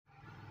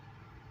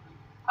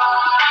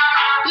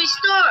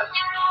Restore.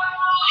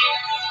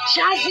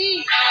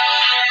 Jazzy.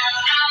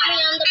 Me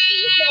on the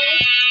beat, man.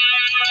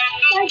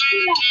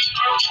 Godzilla.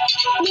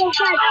 No,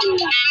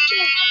 Godzilla.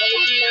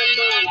 Baby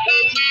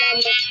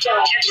number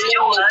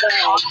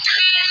 12.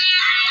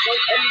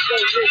 Like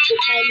everything with the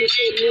time you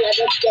say me, I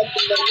don't get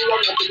the money,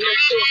 I'm not the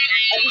next show.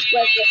 All these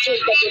boys that say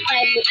that they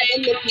find me, I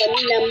don't make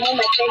money, now more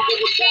my friends they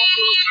will drop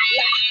me.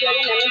 Last year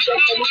when I don't get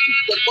any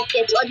people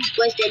pocket, all these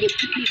boys that they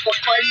put me for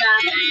corner.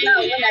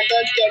 Now when I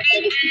don't get,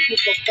 they put me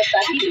for pocket.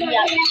 I think me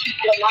out the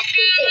people on my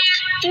face.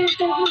 There's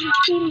the one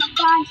see my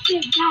guys,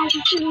 sit down,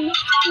 see my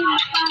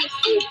guys,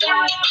 sit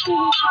down, see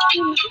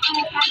my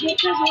guys, I get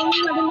the whole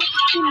world,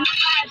 see my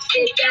guys,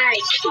 sit down,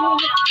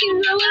 see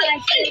my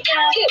guys, sit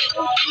down, sit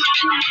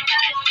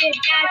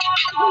down,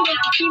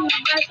 see my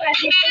guys, I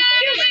get the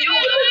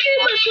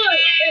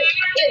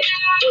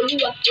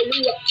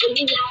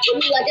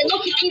Oluwa, they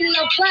don't kill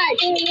love vibes.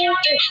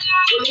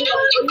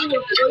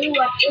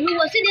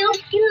 Oluwa, say they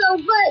don't kill love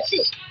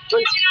vibes.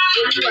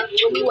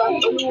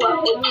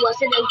 Oluwa,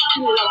 say they don't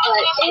kill love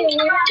vibes.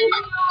 Oluwa,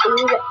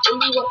 they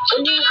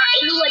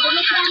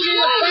don't kill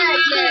love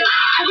vibes, man.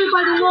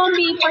 Everybody want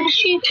me for the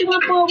street, you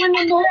want to when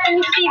I know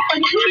anything for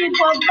the street,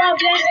 but God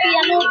bless me,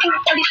 I know good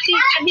for the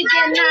street. Every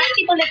day and night,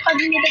 people they call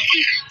me the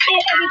street. Say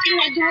everything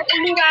I do,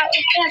 Oluwa,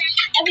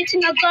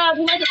 everything I got,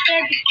 we know the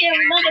play the game,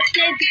 we know the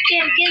play the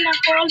game. Again, I'm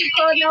for only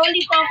God, now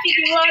only God feed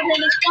the world, and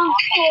it's fun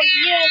to call,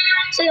 yeah.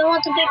 So they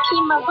want to get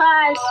keep my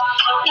vibes.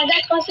 Now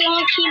that's why they want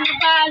to keep my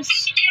vibes.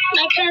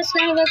 My friends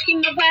want to keep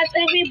my vibes.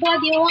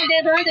 Everybody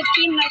wanted to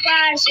keep my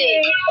vibes.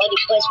 Yeah. All the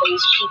boys from the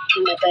street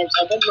keep my vibes.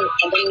 I don't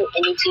know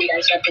anything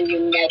that's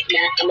happening right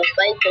now. I'm a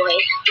fine boy.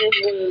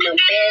 My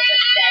best of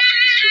the guys in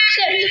the street.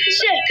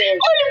 Shit.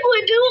 All the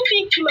boys they don't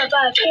think keep my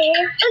vibes.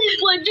 All the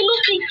boys they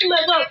don't think keep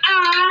my vibes.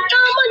 I'm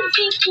not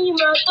thinking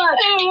my vibes.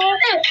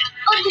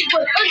 All the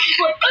boys, let's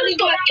go. Let's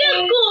go.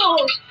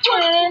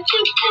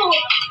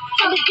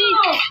 On the beat.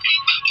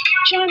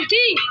 John D.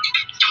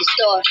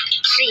 Restore.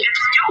 See.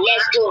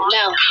 Let's go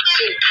now.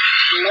 See.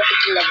 Never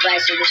kill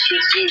advice in the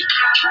streets. See.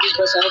 These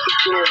boys are hoping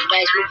to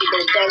advice. Maybe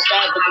the gangster,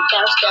 but the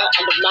gangster,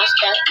 and the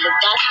master, and the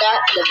bastard,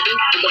 and the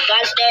beat with the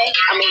gangster.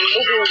 I'm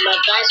moving with my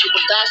guys with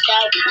the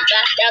bastard,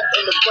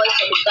 and the boys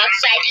on the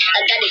backside. I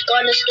got the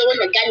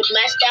cornerstone, I got the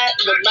master,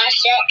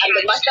 I'm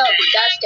the master of the gangster.